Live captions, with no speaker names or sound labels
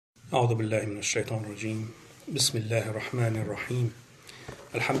أعوذ بالله من الشيطان الرجيم بسم الله الرحمن الرحيم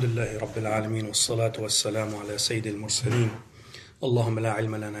الحمد لله رب العالمين والصلاة والسلام على سيد المرسلين اللهم لا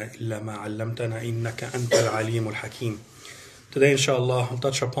علم لنا إلا ما علمتنا إنك أنت العليم الحكيم. Today inshallah I'll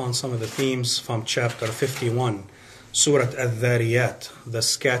touch upon some of the themes from chapter 51, surah Ath-Thariyat, the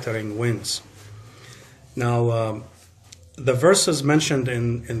scattering winds. Now the verses mentioned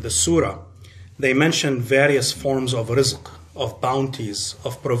in the surah, they mention various forms of rizq, of bounties,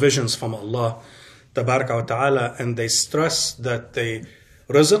 of provisions from Allah Tabaraka wa Ta'ala, and they stress that the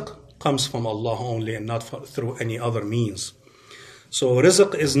rizq comes from Allah only and not through any other means. So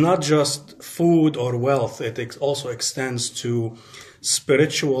rizq is not just food or wealth, it also extends to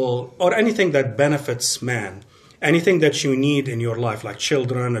spiritual or anything that benefits man, anything that you need in your life, like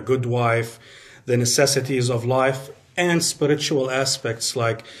children, a good wife, the necessities of life, and spiritual aspects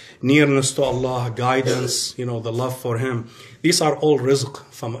like nearness to Allah, guidance, the love for Him. These are all rizq,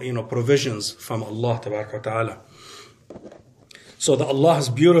 from, provisions from Allah Tabaraka wa Ta'ala. So Allah's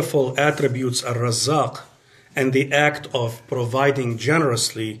beautiful attributes, Ar-Razzaq, and the act of providing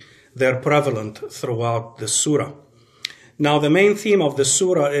generously, they're prevalent throughout the surah. Now the main theme of the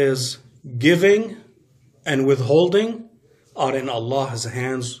surah is giving and withholding are in Allah's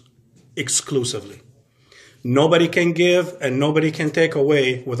hands exclusively. Nobody can give and nobody can take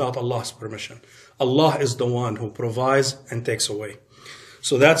away without Allah's permission. Allah is the one who provides and takes away.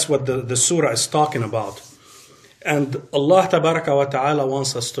 So that's what the surah is talking about. And Allah Tabaraka wa Ta'ala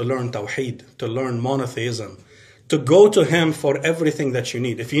wants us to learn Tawheed, to learn monotheism, to go to Him for everything that you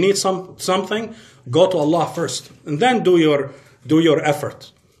need. If you need something, go to Allah first, and then do your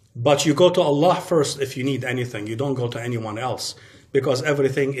effort. But you go to Allah first if you need anything. You don't go to anyone else, because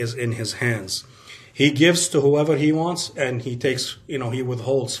everything is in His hands. He gives to whoever He wants, and He takes, He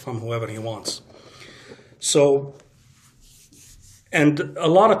withholds from whoever He wants. So, and a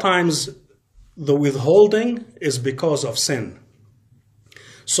lot of times, the withholding is because of sin.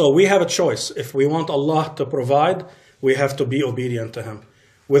 So we have a choice. If we want Allah to provide, we have to be obedient to Him.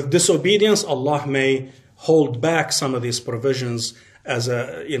 With disobedience, Allah may hold back some of these provisions as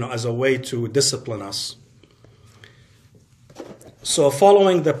a way to discipline us. So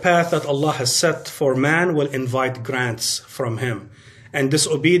following the path that Allah has set for man will invite grants from Him. And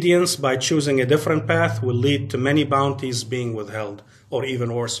disobedience by choosing a different path will lead to many bounties being withheld, or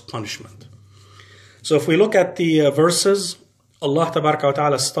even worse, punishment. So if we look at the verses, Allah Tabaraka wa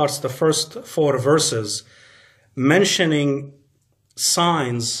Ta'ala starts the first 4 verses mentioning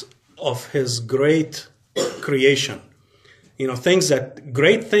signs of His great creation.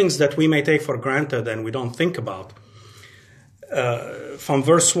 Great things that we may take for granted and we don't think about. From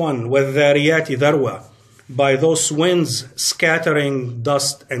verse 1, وَالذَّارِيَاتِ ذَرْوَةً, by those winds scattering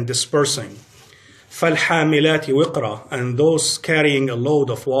dust and dispersing. فَالْحَامِلَاتِ وِقْرًا, and those carrying a load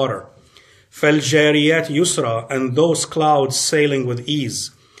of water. فَالْجَارِيَاتِ يُسْرًا, and those clouds sailing with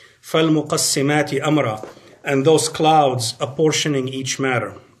ease. فَالْمُقَسِّمَاتِ أَمْرًا, and those clouds apportioning each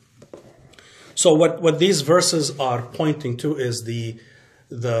matter. So what these verses are pointing to is the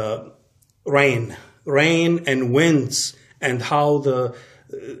rain and winds, and how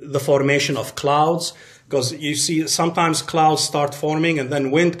the formation of clouds, because you see sometimes clouds start forming and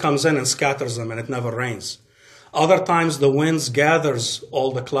then wind comes in and scatters them and it never rains. Other times the winds gathers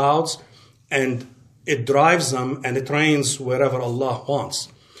all the clouds and it drives them and it rains wherever Allah wants.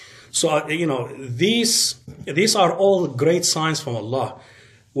 So, these are all great signs from Allah.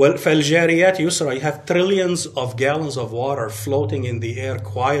 Well, فَالْجَارِيَاتِ يُسْرًا, you have trillions of gallons of water floating in the air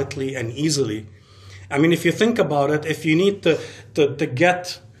quietly and easily. I mean, if you think about it, if you need to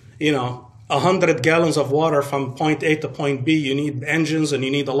get, 100 gallons of water from point A to point B, you need engines and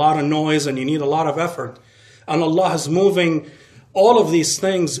you need a lot of noise and you need a lot of effort. And Allah is moving all of these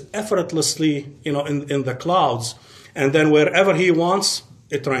things effortlessly, in the clouds. And then wherever He wants,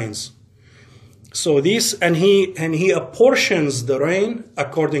 it rains. So He apportions the rain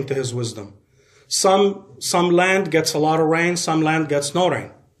according to His wisdom. Some land gets a lot of rain, some land gets no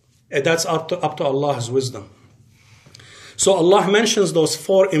rain. That's up to Allah's wisdom. So Allah mentions those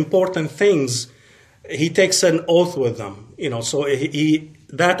 4 important things. He takes an oath with them. So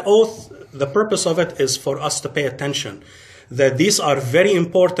that oath, the purpose of it is for us to pay attention, that these are very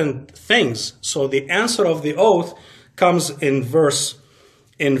important things. So the answer of the oath comes in verse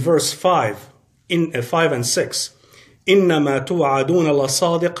 5, in 5 and 6. إِنَّمَا تُوعَدُونَ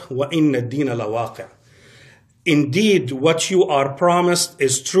لَصَادِقٌ وَإِنَّ الدِّينَ لَوَاقِعٌ. Indeed, what you are promised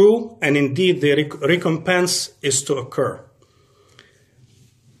is true, and indeed the recompense is to occur.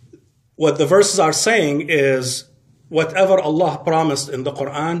 What the verses are saying is, whatever Allah promised in the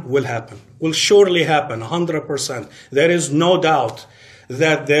Quran will happen, will surely happen, 100%. There is no doubt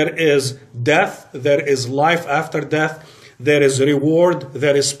that there is death, there is life after death, there is reward,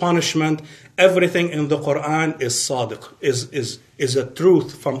 there is punishment. Everything in the Quran is sadiq, is a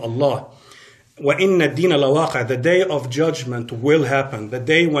truth from Allah. وَإِنَّ الدِّينَ لَوَاقِعٌ. The day of judgment will happen. The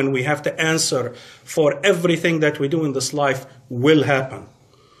day when we have to answer for everything that we do in this life will happen.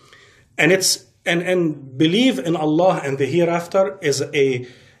 And believe in Allah and the hereafter is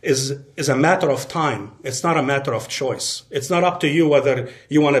a matter of time. It's not a matter of choice. It's not up to you whether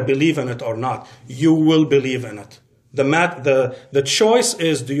you want to believe in it or not. You will believe in it. The choice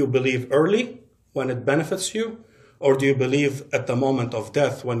is, do you believe early when it benefits you, or do you believe at the moment of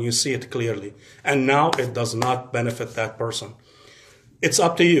death when you see it clearly? And now it does not benefit that person. It's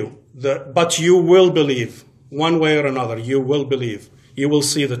up to you. But you will believe. One way or another, you will believe. You will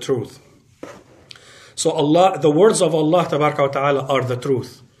see the truth. So the words of Allah Ta'ala are the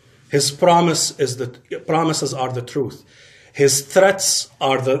truth. His promises are the truth. His threats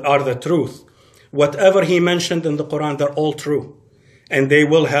are the truth. Whatever He mentioned in the Quran, they're all true. And they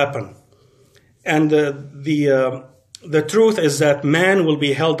will happen. And the truth is that man will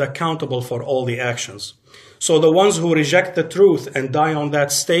be held accountable for all the actions. So the ones who reject the truth and die on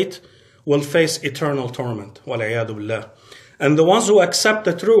that state will face eternal torment. وَالْعِيَاذُ بِاللَّهِ. And the ones who accept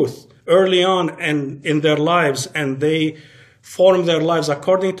the truth early on and in their lives, and they form their lives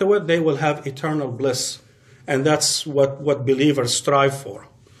according to it, they will have eternal bliss. And that's what believers strive for.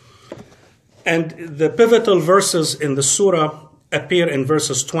 And the pivotal verses in the surah appear in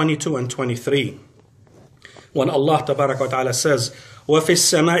verses 22 and 23. When Allah Ta'ala says, وَفِي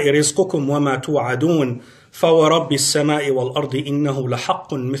السَّمَاءِ رِزْقُكُمْ وَمَا تُوعَدُونَ فَوَرَبِّ السَّمَاءِ وَالْأَرْضِ إِنَّهُ لَحَقٌّ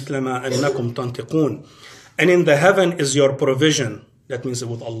مِثْلَ مَا أَنَّكُمْ تَنْطِقُونَ. And in the heaven is your provision. That means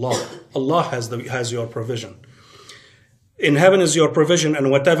with Allah. Allah has your provision. In heaven is your provision, and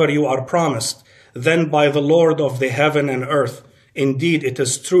whatever you are promised, then by the Lord of the heaven and earth, indeed it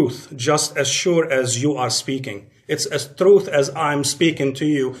is truth, just as sure as you are speaking. It's as truth as I'm speaking to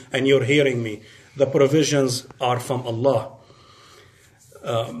you and you're hearing me. The provisions are from Allah.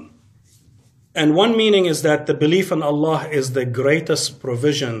 And one meaning is that the belief in Allah is the greatest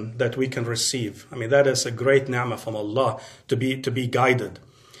provision that we can receive. I mean, that is a great ni'mah from Allah to be guided.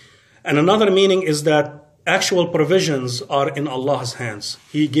 And another meaning is that actual provisions are in Allah's hands.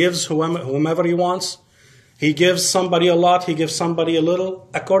 He gives whomever He wants. He gives somebody a lot, He gives somebody a little,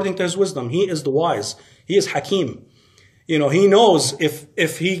 according to His wisdom. He is the wise. He is Hakim. He knows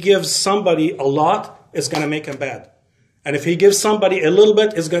if He gives somebody a lot, it's going to make him bad. And if He gives somebody a little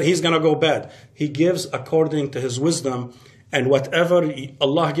bit, he's going to go bad. He gives according to His wisdom, and whatever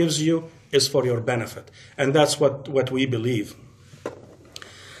Allah gives you is for your benefit. And that's what we believe.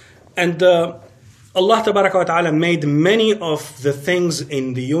 And Allah Ta'ala made many of the things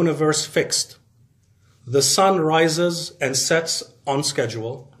in the universe fixed. The sun rises and sets on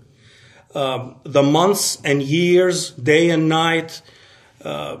schedule. The months and years, day and night,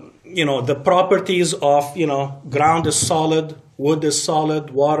 the properties of, ground is solid, wood is solid,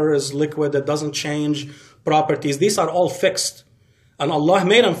 water is liquid, it doesn't change properties. These are all fixed. And Allah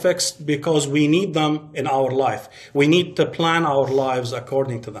made them fixed because we need them in our life. We need to plan our lives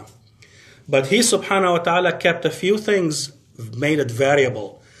according to them. But He subhanahu wa ta'ala kept a few things, made it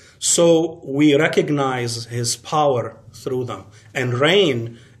variable. So we recognize His power through them. And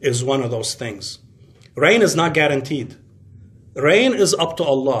rain is one of those things. Rain is not guaranteed. Rain is up to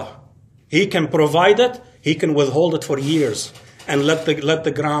Allah. He can provide it, He can withhold it for years and let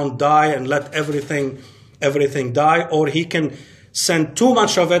the ground die and let everything die, or He can send too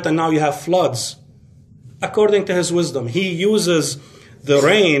much of it and now you have floods. According to His wisdom, He uses the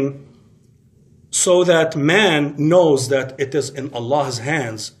rain so that man knows that it is in Allah's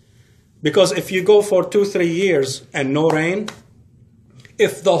hands. Because if you go for 2-3 years and no rain,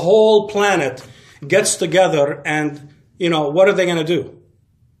 if the whole planet gets together and, what are they going to do?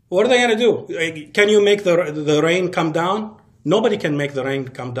 What are they going to do? Can you make the rain come down? Nobody can make the rain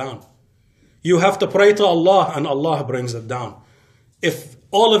come down. You have to pray to Allah and Allah brings it down. If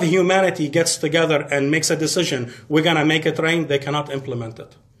all of humanity gets together and makes a decision, we're going to make it rain, they cannot implement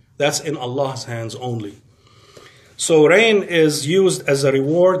it. That's in Allah's hands only. So rain is used as a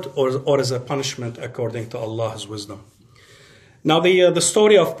reward or as a punishment according to Allah's wisdom. Now the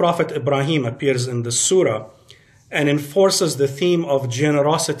story of Prophet Ibrahim appears in the surah and enforces the theme of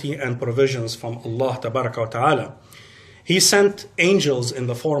generosity and provisions from Allah Ta'ala. He sent angels in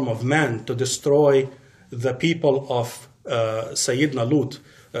the form of men to destroy the people of Sayyidina Lut,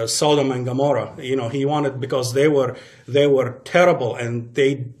 Sodom and Gomorrah. He wanted, because they were terrible and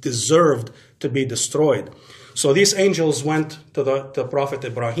they deserved to be destroyed. So these angels went to the Prophet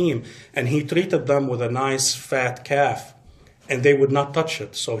Ibrahim and he treated them with a nice fat calf. and they would not touch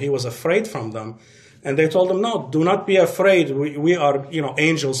it. So he was afraid from them. And they told him, no, do not be afraid. We are,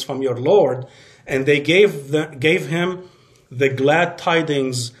 angels from your Lord. And they gave him the glad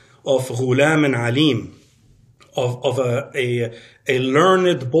tidings of ghulam alim, of a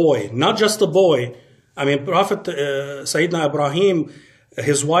learned boy, not just a boy. I mean, Prophet Sayyidina Ibrahim,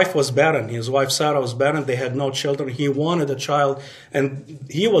 his wife was barren. His wife Sarah was barren. They had no children. He wanted a child, and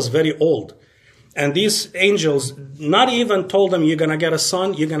he was very old. And these angels not even told him, you're going to get a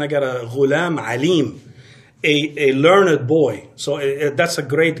son, you're going to get a ghulam alim, a learned boy. So that's a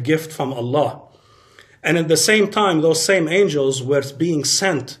great gift from Allah. And at the same time, those same angels were being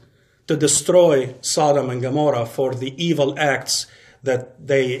sent to destroy Sodom and Gomorrah for the evil acts that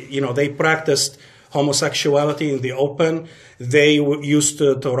they practiced homosexuality in the open. They used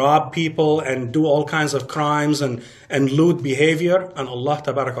to rob people and do all kinds of crimes and lewd behavior, and Allah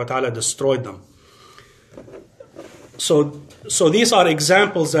Ta'ala destroyed them. So these are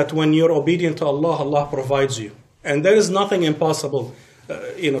examples that when you're obedient to Allah, Allah provides you. And there is nothing impossible,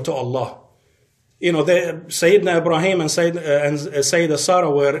 to Allah. Sayyidina Ibrahim and Sayyidina Sarah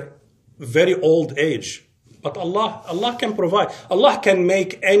were very old age. But Allah can provide. Allah can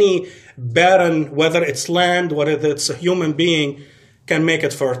make any barren, whether it's land, whether it's a human being, can make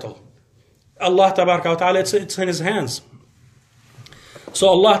it fertile. Allah Ta'ala, it's in His hands. So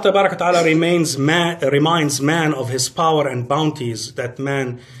Allah Ta'ala reminds man of His power and bounties that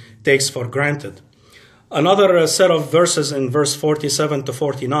man takes for granted. Another set of verses in verse 47 to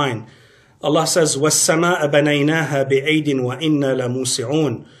 49, Allah says, وَالسَّمَاءَ بَنَيْنَاهَا بِأَيْدٍ وَإِنَّا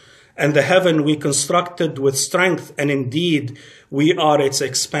لَمُوسِعُونَ. And the heaven we constructed with strength, and indeed we are its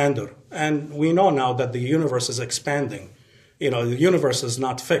expander. And we know now that the universe is expanding. The universe is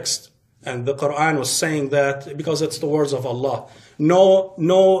not fixed. And the Quran was saying that because it's the words of Allah.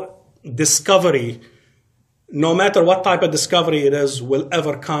 No discovery, no matter what type of discovery it is, will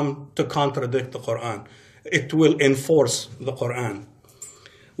ever come to contradict the Quran. It will enforce the Quran.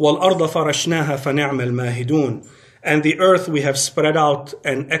 وَالْأَرْضَ فَرَشْنَاهَا فَنِعْمَ الْمَاهِدُونَ. And the earth we have spread out,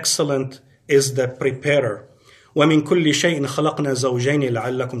 and excellent is the preparer. وَمِن كُلِّ شَيْءٍ خَلَقْنَا زَوْجَيْنِ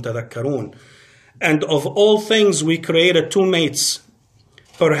لَعَلَّكُمْ تَذَكَّرُونَ. And of all things we created two mates.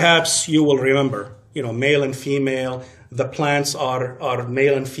 Perhaps you will remember, male and female. The plants are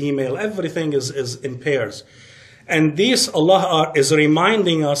male and female. Everything is in pairs. And these, Allah is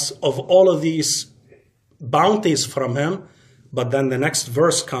reminding us of all of these bounties from Him. But then the next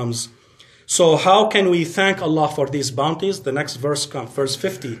verse comes. So how can we thank Allah for these bounties? The next verse comes. Verse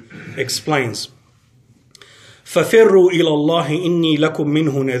 50 explains. فَفِرُّوا إِلَى اللَّهِ إِنِّي لَكُمْ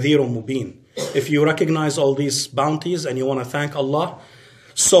مِنْهُ نَذِيرٌ مُبِينٌ. If you recognize all these bounties and you want to thank Allah,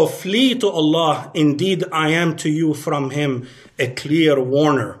 so flee to Allah. Indeed, I am to you from Him a clear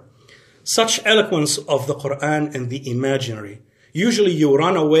warner. Such eloquence of the Quran and the imaginary. Usually you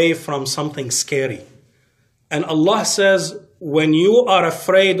run away from something scary. And Allah says, when you are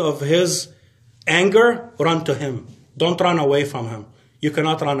afraid of His anger, run to Him. Don't run away from Him. You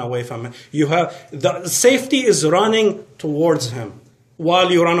cannot run away from Him. The safety is running towards Him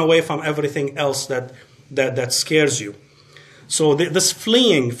while you run away from everything else that scares you. So this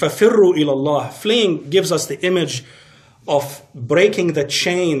fleeing, فَفِرُّوا إِلَى اللَّهِ, fleeing gives us the image of breaking the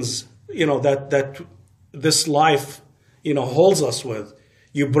chains, that this life, holds us with.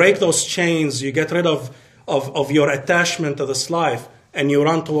 You break those chains, you get rid of your attachment to this life, and you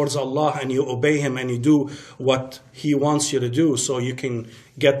run towards Allah and you obey Him and you do what He wants you to do so you can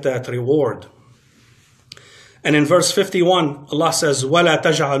get that reward. And in verse 51, Allah says, وَلَا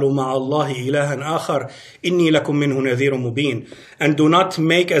تَجْعَلُوا مَعَ اللَّهِ إِلَهًا آخَرَ إِنِّي لَكُمْ مِنْهُ نَذِيرٌ مُبِينٌ. And do not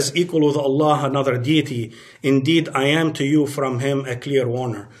make as equal with Allah another deity. Indeed, I am to you from Him a clear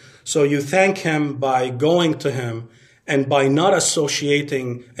warner. So you thank Him by going to Him and by not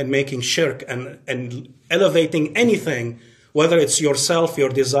associating and making shirk and elevating anything, whether it's yourself, your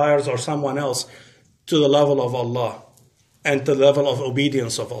desires, or someone else, to the level of Allah and to the level of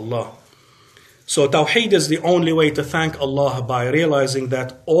obedience of Allah. So Tawheed is the only way to thank Allah, by realizing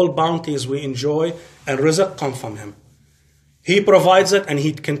that all bounties we enjoy and rizq come from Him. He provides it and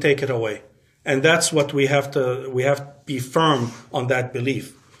He can take it away. And that's what we have to be firm on that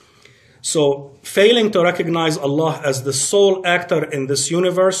belief. So failing to recognize Allah as the sole actor in this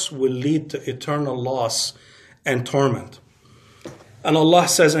universe will lead to eternal loss and torment. And Allah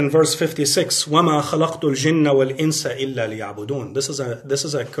says in verse 56, وَمَا خَلَقْتُ الْجِنَّ وَالْإِنسَ إِلَّا لِيَعْبُدُونَ. This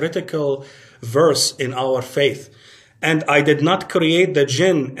is a critical verse in our faith. And I did not create the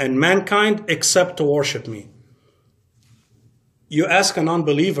jinn and mankind except to worship me. You ask a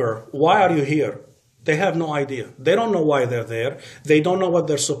non-believer, why are you here? They have no idea. They don't know why they're there. They don't know what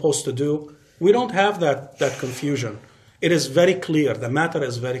they're supposed to do. We don't have that confusion. It is very clear. The matter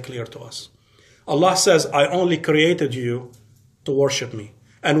is very clear to us. Allah says, I only created you to worship me.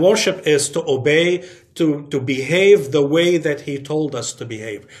 And worship is to obey, to behave the way that He told us to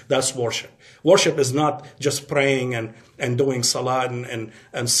behave. That's worship. Worship is not just praying and doing salah and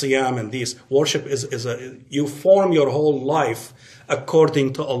siyam and these. Worship is you form your whole life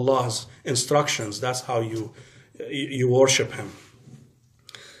according to Allah's instructions. That's how you worship Him.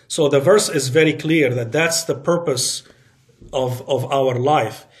 So the verse is very clear that that's the purpose of our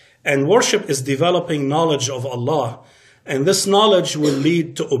life. And worship is developing knowledge of Allah. And this knowledge will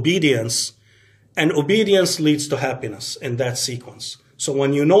lead to obedience. And obedience leads to happiness in that sequence. So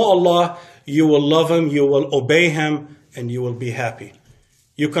when you know Allah, you will love Him, you will obey Him, and you will be happy.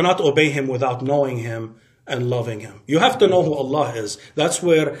 You cannot obey Him without knowing Him and loving Him. You have to know who Allah is. That's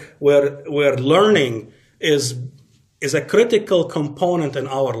where learning is a critical component in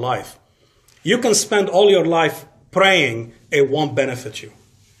our life. You can spend all your life praying, it won't benefit you.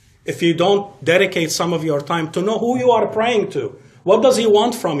 If you don't dedicate some of your time to know who you are praying to, what does He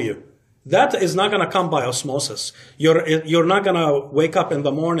want from you? That is not going to come by osmosis. You're not going to wake up in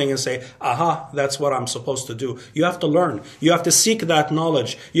the morning and say, aha, that's what I'm supposed to do. You have to learn. You have to seek that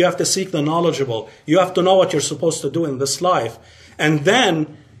knowledge. You have to seek the knowledgeable. You have to know what you're supposed to do in this life. And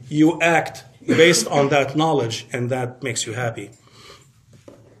then you act based on that knowledge, and that makes you happy.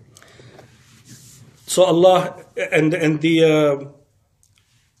 So Allah,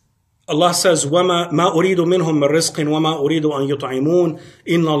 Allah says, وَمَا أُرِيدُ مِنْهُمْ مِنْ رِزْقٍ وَمَا أُرِيدُ أَنْ يُطْعِمُونَ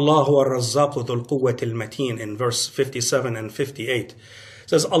إِنَّ اللَّهُ هُوَ الرَّزَّاقُ ذُو الْقُوَّةِ الْمَتِينَ in verse 57 and 58. It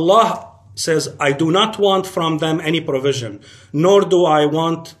says, Allah says, I do not want from them any provision, nor do I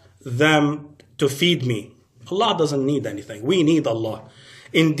want them to feed me. Allah doesn't need anything. We need Allah.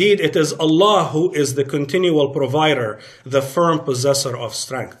 Indeed, it is Allah who is the continual provider, the firm possessor of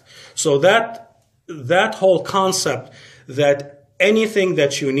strength. So that whole concept that anything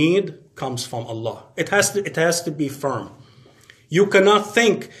that you need comes from Allah. It has to be firm. You cannot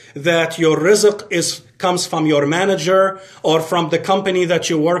think that your rizq comes from your manager or from the company that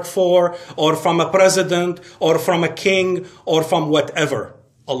you work for or from a president or from a king or from whatever.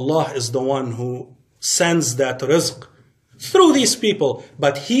 Allah is the one who sends that rizq through these people,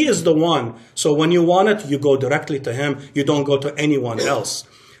 but He is the one. So when you want it, you go directly to Him. You don't go to anyone else.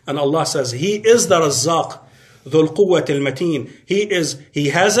 And Allah says, He is the Razzaq, Dhul Quwwat al-Mateen. He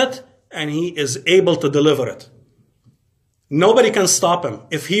has it and He is able to deliver it. Nobody can stop Him.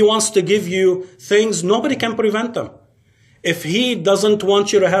 If He wants to give you things, nobody can prevent Him. If He doesn't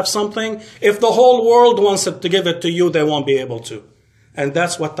want you to have something, if the whole world wants to give it to you, they won't be able to. And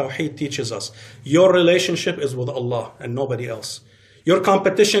that's what Tawheed teaches us. Your relationship is with Allah and nobody else. Your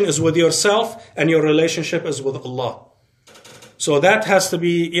competition is with yourself and your relationship is with Allah. So that has to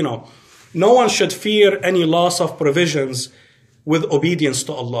be, no one should fear any loss of provisions with obedience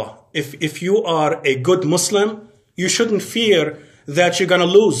to Allah. If you are a good Muslim, you shouldn't fear that you're going to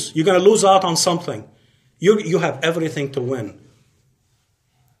lose. You're going to lose out on something. You have everything to win.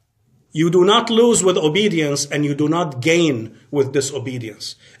 You do not lose with obedience and you do not gain with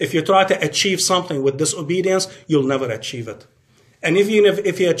disobedience. If you try to achieve something with disobedience, you'll never achieve it. And even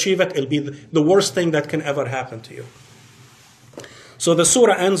if you achieve it, it'll be the worst thing that can ever happen to you. So the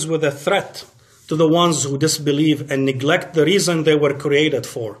surah ends with a threat to the ones who disbelieve and neglect the reason they were created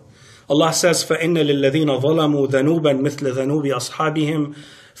for. Allah says, فَإِنَّ لِلَّذِينَ ظَلَمُوا ذَنُوبًا مِثْلَ ذَنُوبِ أَصْحَابِهِمْ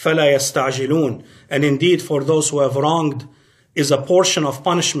فَلَا يَسْتَعْجِلُونَ. And indeed, for those who have wronged is a portion of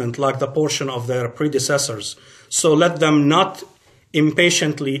punishment like the portion of their predecessors. So let them not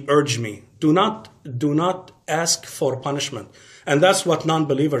impatiently urge me. Do not ask for punishment. And that's what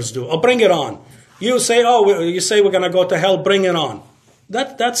non-believers do. Oh, bring it on. You say we're going to go to hell, bring it on.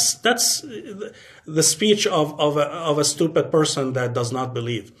 That's the speech of a stupid person that does not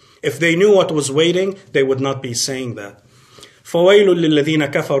believe. If they knew what was waiting, they would not be saying that. فَوَيْلٌ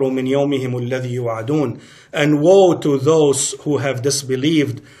لِلَّذِينَ كَفَرُوا مِنْ يَوْمِهِمُ الَّذِي يُوعَدُونَ. And woe to those who have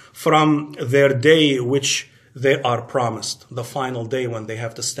disbelieved from their day which they are promised. The final day when they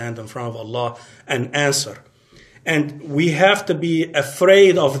have to stand in front of Allah and answer. And we have to be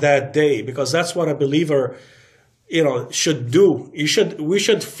afraid of that day because that's what a believer, should do. We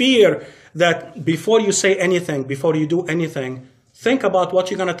should fear that before you say anything, before you do anything, think about what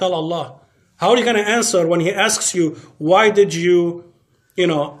you're going to tell Allah. How are you going to answer when He asks you, why did you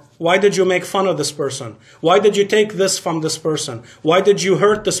make fun of this person? Why did you take this from this person? Why did you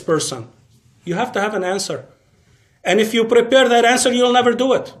hurt this person? You have to have an answer. And if you prepare that answer, you'll never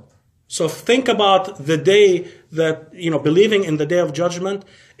do it. So think about the day that, believing in the day of judgment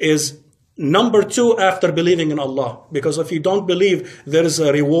is number 2 after believing in Allah. Because if you don't believe there is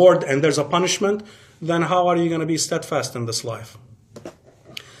a reward and there's a punishment, then how are you going to be steadfast in this life?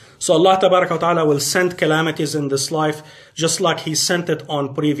 So Allah Ta'ala will send calamities in this life just like He sent it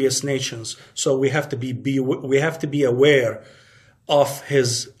on previous nations. So we have to be aware of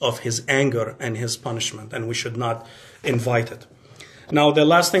His anger and His punishment, and we should not invite it. Now the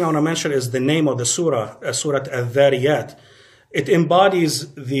last thing I want to mention is the name of the surah, Surah Ath-Thariyat. It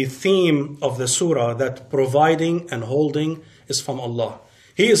embodies the theme of the surah that providing and holding is from Allah.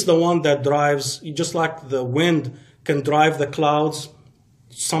 He is the one that drives, just like the wind can drive the clouds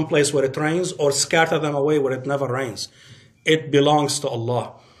someplace where it rains or scatter them away where it never rains. It belongs to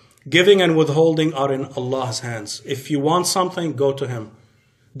Allah. Giving and withholding are in Allah's hands. If you want something, go to Him.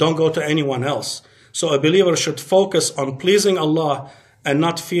 Don't go to anyone else. So a believer should focus on pleasing Allah and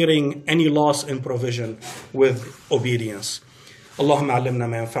not fearing any loss in provision with obedience. اللهم علمنا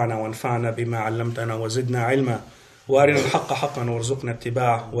ما ينفعنا وانفعنا بما علمتنا وزدنا علما وارنا الحق حقا وارزقنا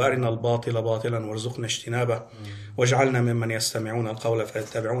اتباعه وارنا الباطل باطلا وارزقنا اجتنابه واجعلنا ممن يستمعون القول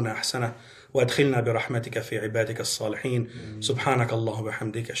فيتبعون احسنه وادخلنا برحمتك في عبادك الصالحين سبحانك اللهم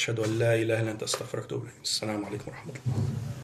وبحمدك اشهد ان لا اله الا انت استغفرك واتوب اليك. السلام عليكم ورحمه الله.